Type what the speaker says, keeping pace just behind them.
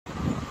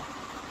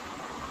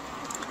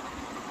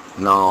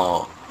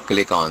Now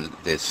click on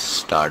this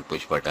start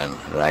push button,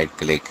 right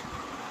click,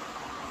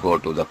 go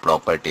to the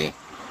property.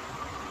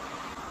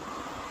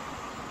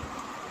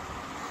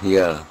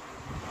 Here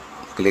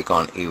click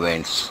on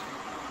events,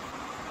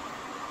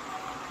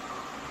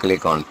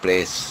 click on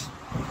press,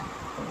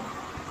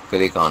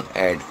 click on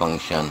add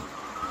function.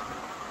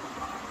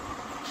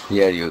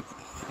 Here you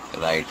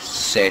write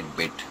set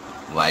bit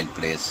while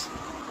press,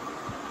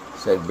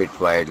 set bit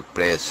while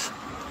press.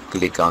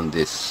 Click on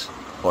this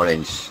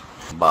orange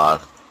bar,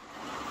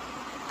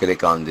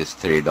 click on this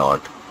three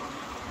dot,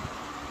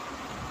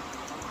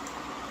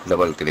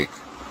 double click.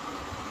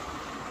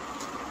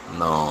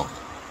 Now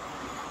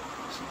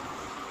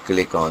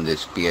click on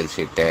this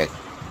PLC tag,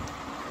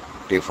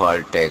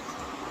 default tag.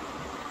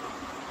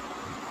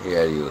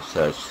 Here you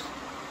search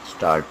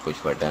start push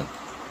button,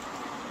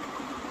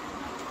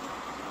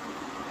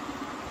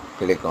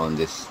 click on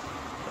this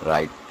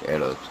right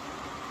arrow,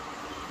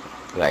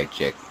 right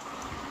check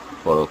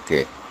for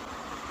OK.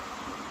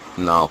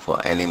 Now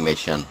for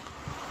animation,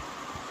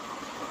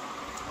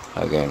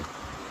 again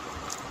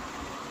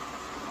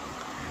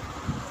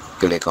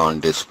click on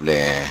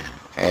display,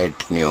 add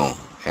new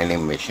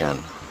animation,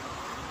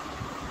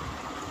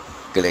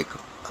 click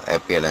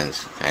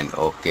appearance and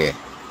OK.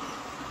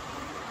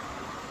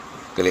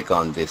 Click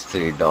on this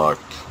three dots,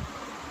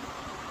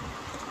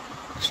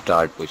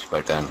 start push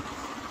button,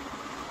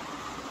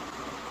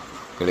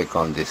 click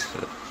on this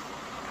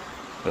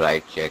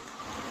right check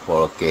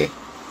for OK.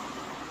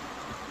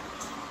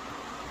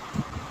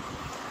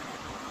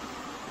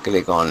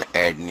 Click on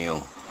add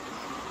new,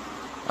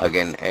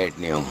 again add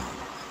new.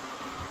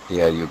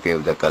 Here you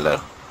give the color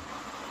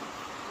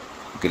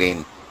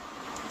green.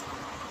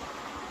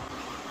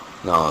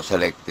 Now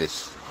select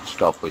this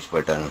stop push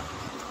button,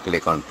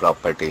 click on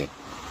property,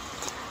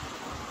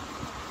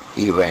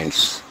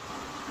 events,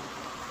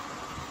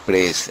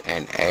 press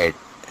and add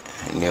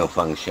new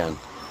function,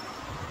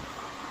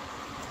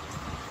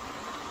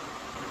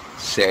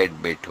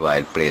 set bit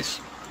while press.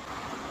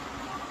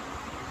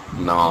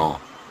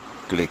 Now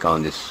click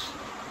on this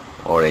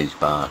orange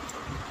bar,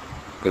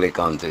 click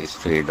on this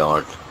three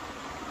dot,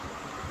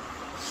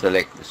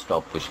 select the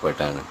stop push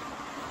button,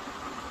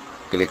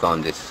 click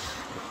on this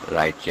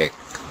right check.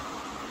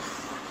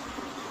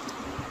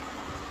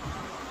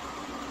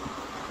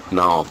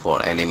 Now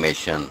for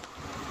animation,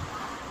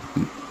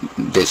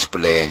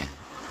 display,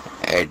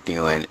 add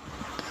new, and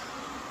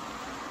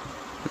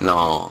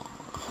now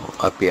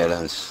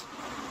appearance,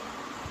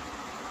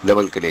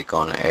 double click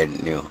on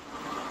add new,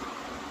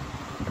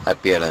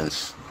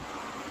 appearance,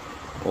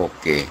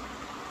 OK.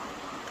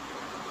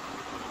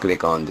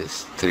 Click on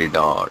this three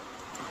dot,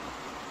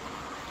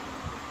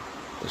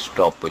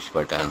 stop push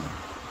button,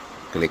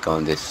 click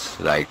on this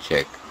right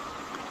check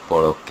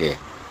for OK.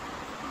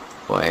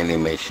 For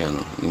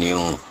animation,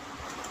 new,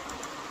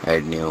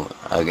 add new,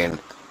 again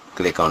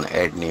click on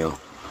add new,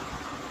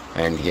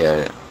 and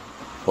here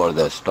for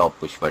the stop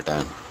push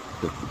button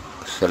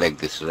select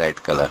this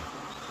red color.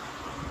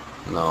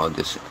 Now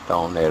this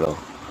down arrow.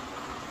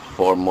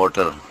 For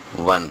motor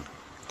 1,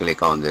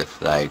 click on this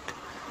right,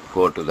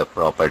 go to the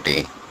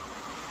property,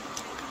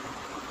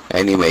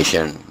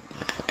 animation,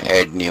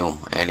 add new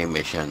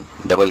animation,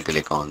 double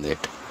click on it,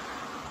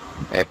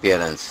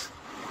 appearance,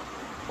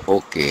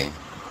 OK.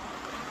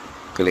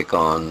 Click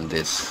on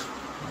this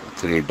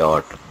three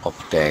dot of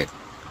tag,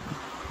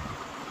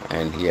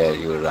 and here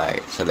you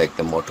write, select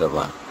the motor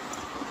 1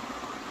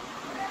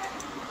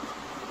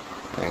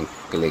 and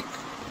click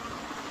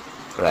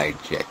right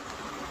check,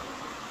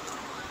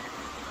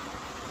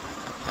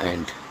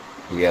 and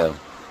here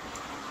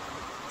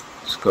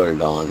scroll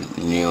down,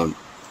 new,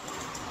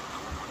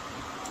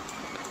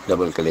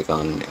 double click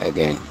on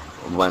again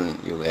 1.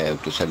 You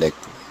have to select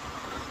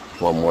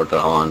for motor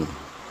on,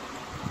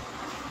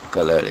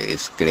 color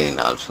is green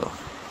also,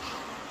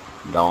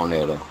 down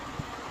arrow.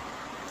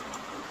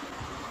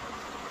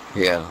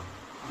 Here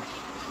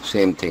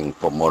same thing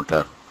for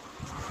motor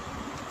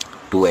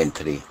 2 and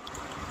 3,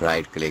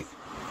 right click,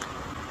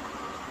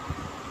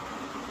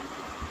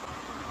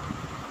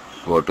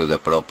 go to the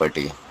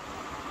property,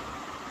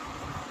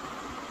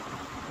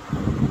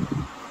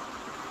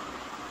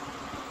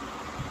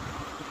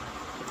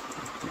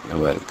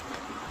 well,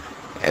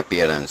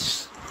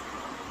 appearance,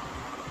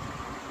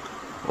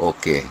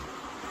 OK.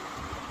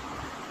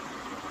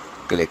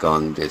 Click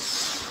on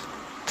this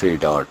three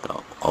dot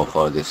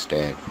for this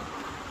tag,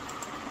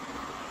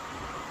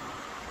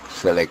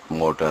 select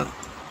motor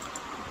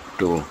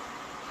 2,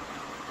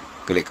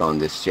 click on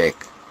this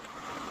check,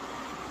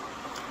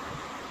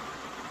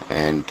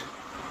 and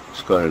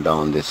scroll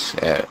down this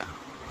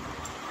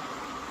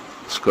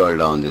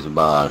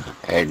bar,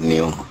 add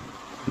new,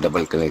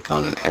 double click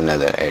on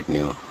another add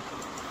new,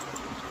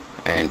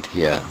 and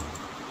here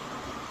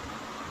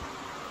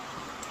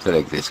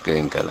select this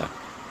green color.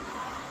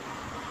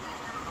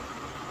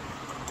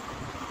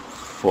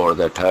 For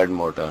the third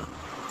motor,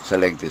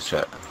 select this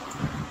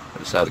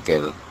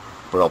circle,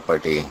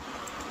 property,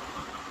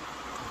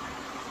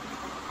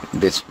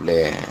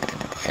 display,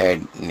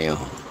 add new,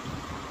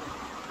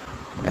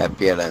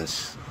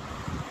 appearance,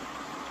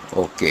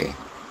 OK.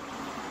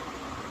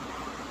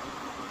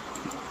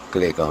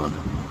 Click on.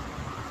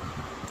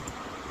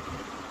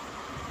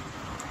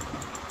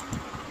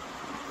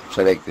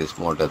 Select this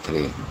motor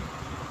 3.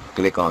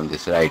 Click on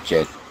this right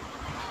check.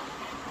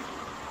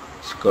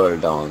 Scroll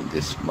down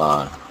this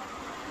bar.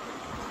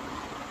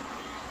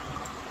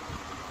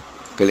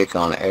 Click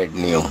on add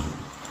new.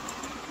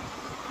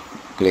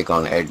 Click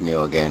on add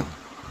new again.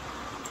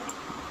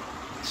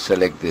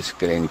 Select this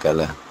screen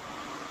color.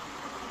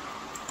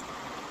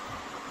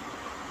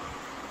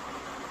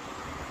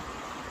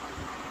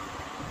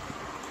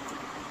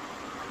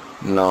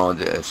 Now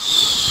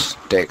this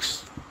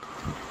text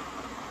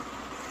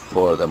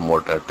for the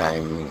motor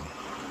timing.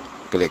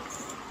 Click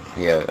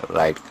here,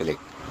 right click,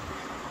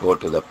 go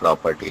to the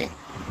property.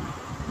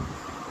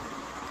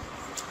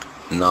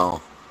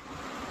 Now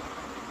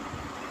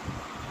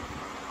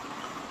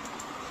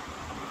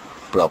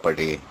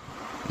property,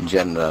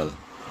 general,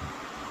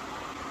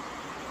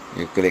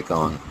 you click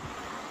on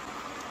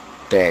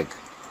tag,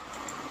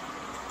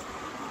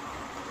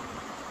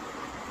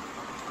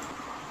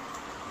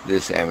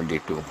 this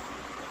MD2.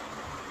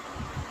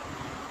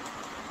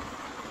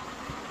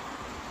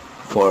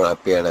 For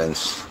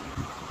appearance,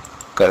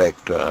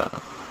 character,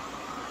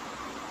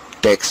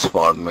 text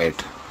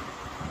format,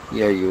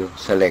 here you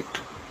select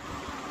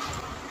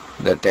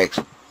the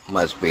text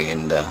must be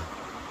in the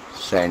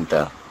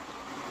center.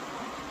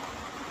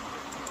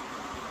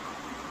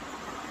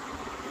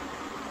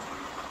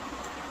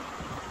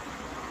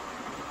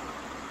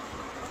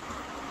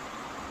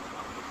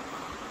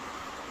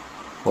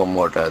 For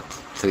motor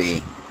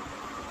 3,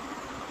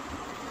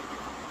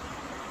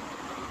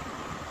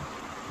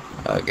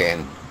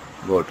 again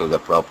go to the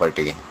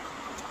property,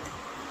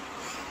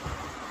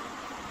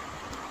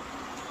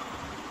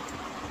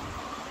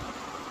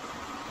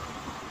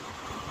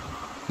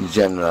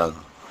 general,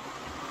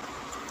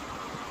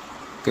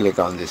 click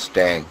on this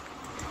tag,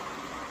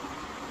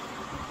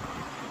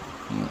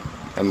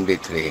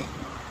 MD3,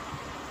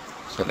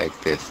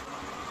 select this,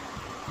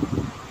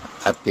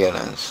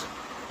 appearance,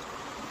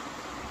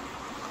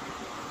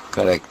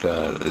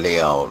 character,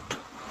 layout,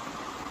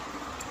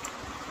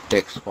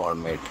 text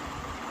format,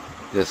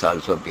 this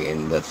also be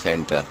in the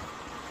center.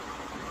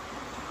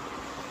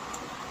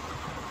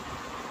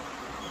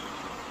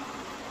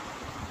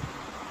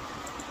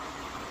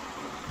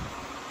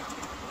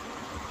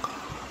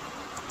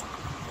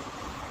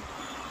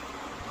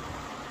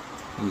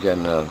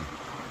 General,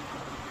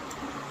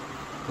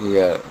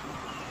 here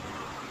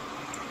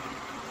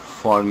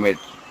format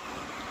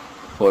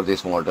for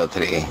this motor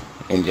 3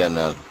 in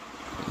general.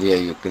 Here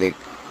you click,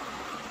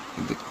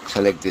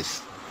 select this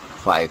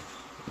 5,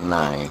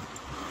 9,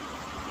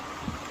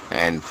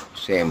 and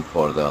same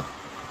for the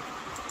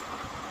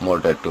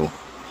motor 2.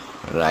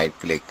 Right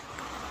click,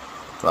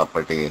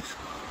 properties,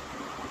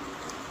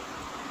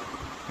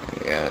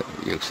 here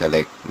you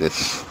select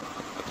this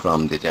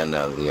from the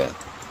general here.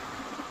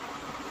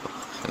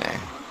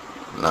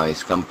 Now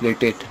it's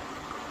completed.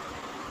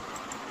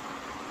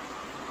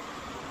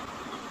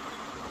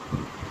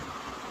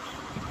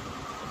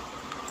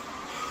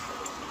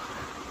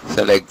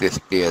 Select this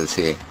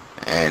PLC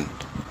and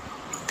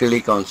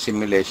click on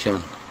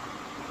simulation.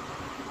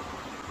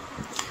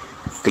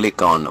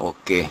 Click on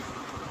OK.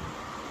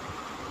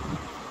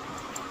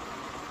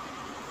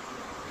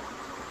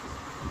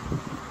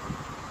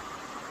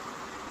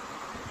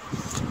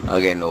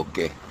 Again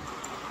OK.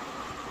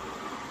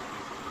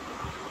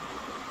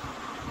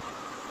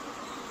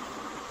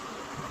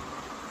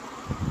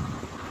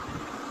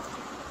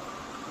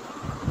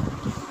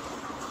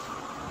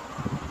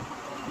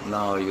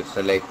 Now you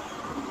select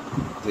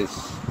this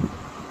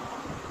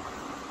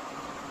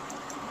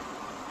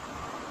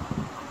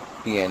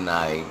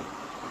PNI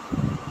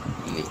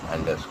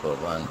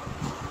E_1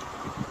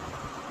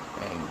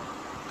 and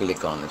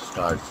click on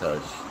start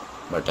search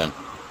button.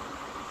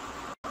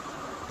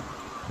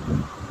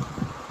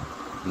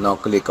 Now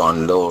click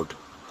on load.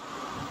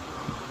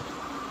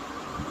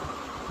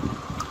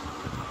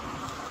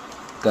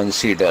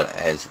 Consider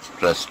as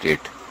trusted.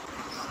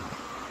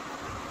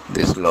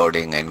 This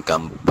loading and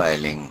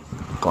compiling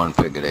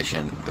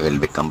configuration will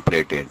be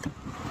completed.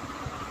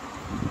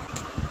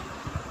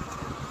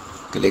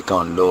 Click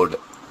on load.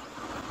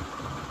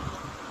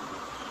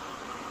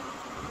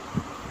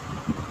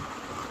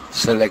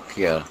 Select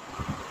here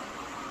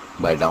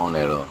by down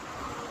arrow,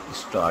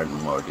 start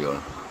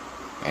module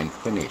and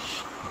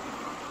finish.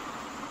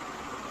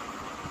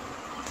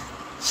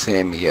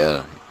 Same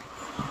here,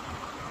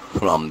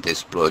 from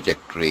this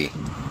project tree,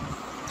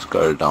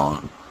 scroll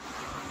down,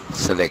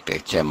 select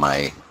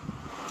HMI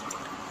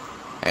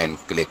and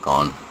click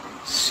on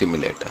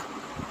simulator.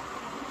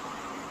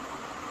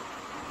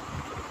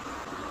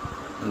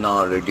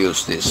 Now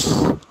reduce this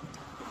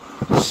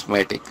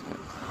schematic,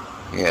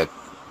 here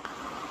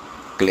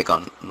click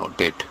on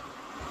notate,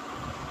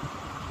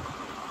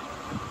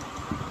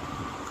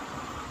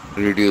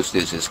 reduce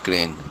this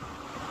screen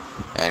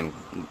and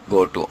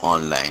go to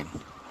online.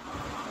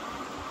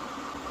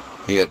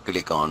 Here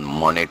click on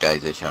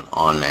monetization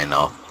online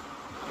off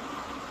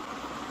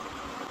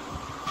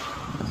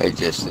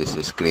adjust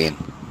this screen.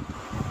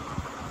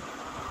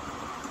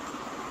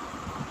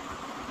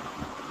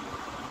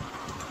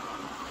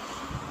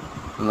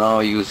 Now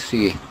you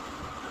see,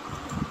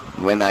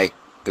 when I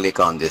click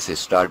on this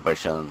start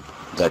button,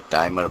 the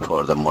timer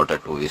for the motor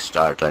 2 will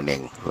start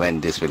running. When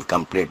this will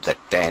complete the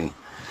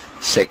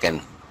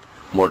 10-second,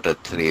 motor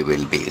 3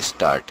 will be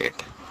started.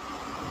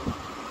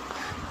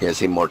 You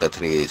see, motor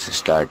 3 is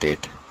started.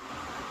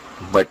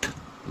 But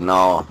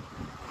now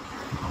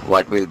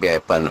what will be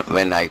happen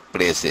when I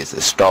press this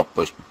stop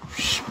push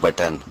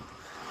button?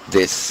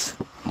 This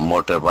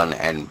motor 1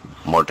 and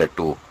motor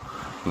 2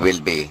 will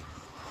be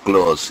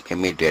closed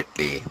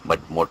immediately, but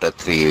motor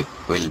 3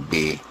 will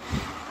be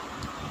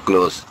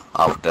closed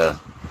after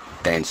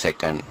 10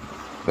 seconds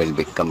will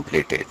be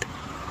completed.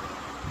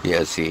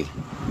 Here see,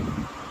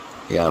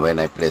 when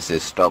I press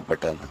this stop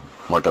button,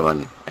 motor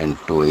 1 and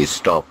 2 is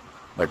stopped,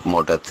 but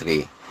motor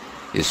 3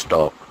 is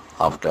stopped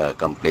after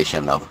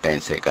completion of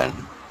 10 seconds.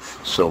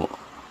 So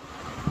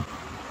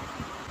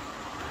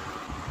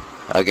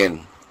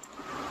again,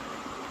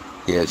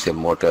 here's a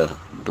motor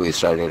 2 is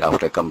started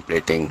after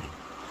completing.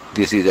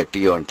 This is a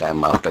TON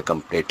time. After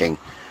completing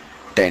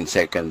 10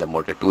 seconds, the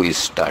motor 2 is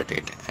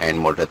started, and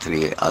motor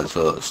 3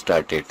 also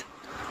started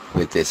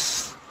with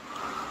this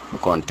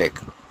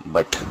contact,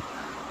 but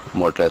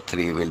motor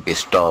 3 will be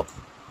stopped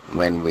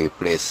when we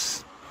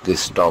press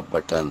this stop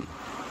button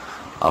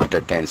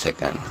after 10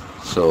 seconds.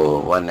 So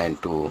 1 and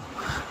 2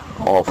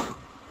 off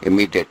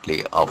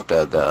immediately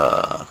after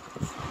the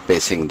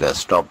pressing the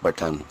stop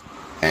button,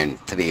 and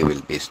 3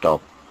 will be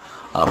stopped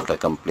after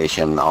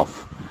completion of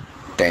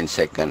 10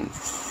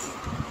 seconds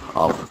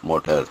of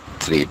motor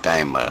 3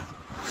 timer,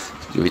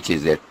 which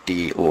is a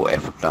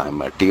TOF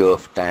timer.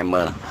 TOF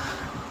timer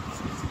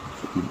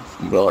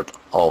brought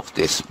off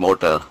this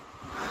motor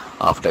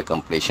after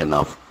completion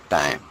of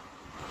time,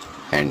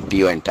 and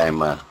TON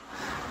timer,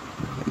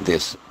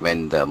 this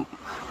when the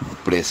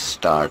press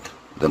start,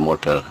 the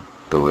motor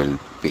 2 will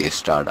be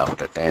start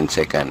after 10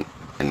 seconds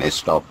and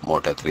stop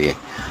motor 3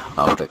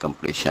 after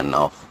completion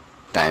of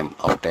time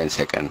of 10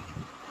 seconds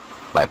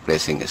by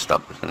pressing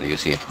stop button. You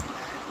see,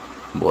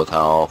 both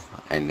are off,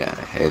 and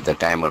the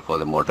timer for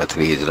the motor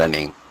 3 is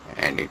running,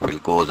 and it will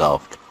goes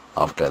off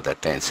after the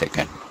 10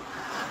 seconds.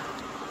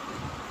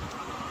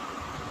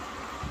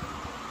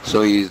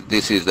 So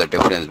this is the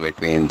difference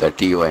between the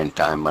TON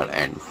timer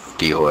and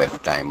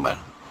TOF timer.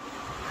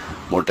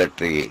 Motor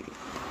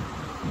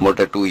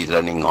 2 is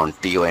running on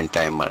TON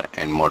timer,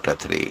 and motor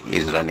 3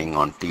 is running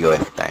on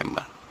TOF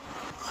timer.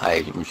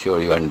 I am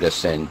sure you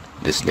understand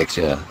this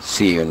lecture.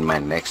 See you in my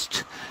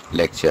next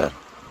lecture.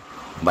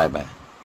 Bye bye.